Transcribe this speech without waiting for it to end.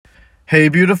Hey,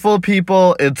 beautiful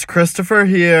people, it's Christopher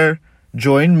here.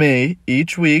 Join me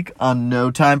each week on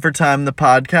No Time for Time, the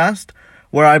podcast,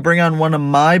 where I bring on one of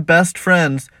my best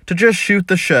friends to just shoot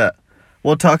the shit.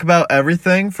 We'll talk about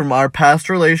everything from our past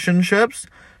relationships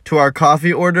to our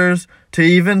coffee orders to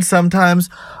even sometimes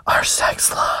our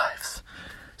sex lives.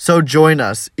 So join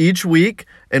us each week,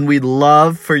 and we'd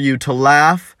love for you to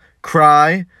laugh,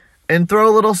 cry, and throw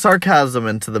a little sarcasm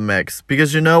into the mix,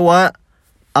 because you know what?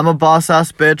 I'm a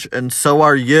boss-ass bitch, and so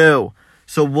are you.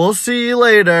 So we'll see you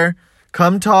later.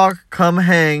 Come talk, come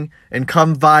hang, and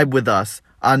come vibe with us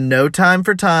on No Time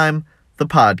for Time, the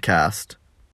podcast.